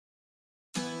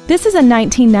This is a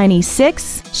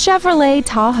 1996 Chevrolet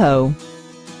Tahoe.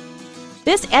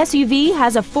 This SUV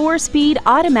has a 4-speed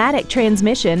automatic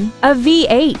transmission, a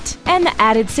V8, and the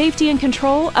added safety and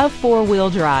control of 4-wheel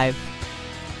drive.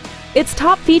 Its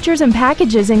top features and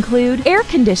packages include air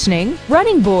conditioning,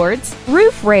 running boards,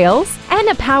 roof rails, and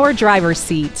a power driver's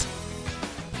seat.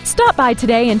 Stop by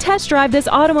today and test drive this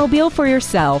automobile for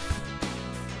yourself.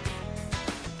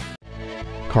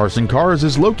 Carson Cars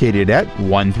is located at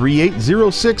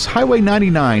 13806 Highway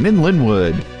 99 in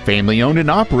Lynnwood. Family owned and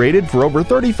operated for over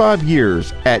 35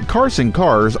 years. At Carson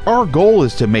Cars, our goal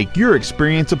is to make your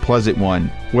experience a pleasant one,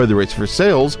 whether it's for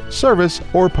sales, service,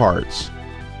 or parts.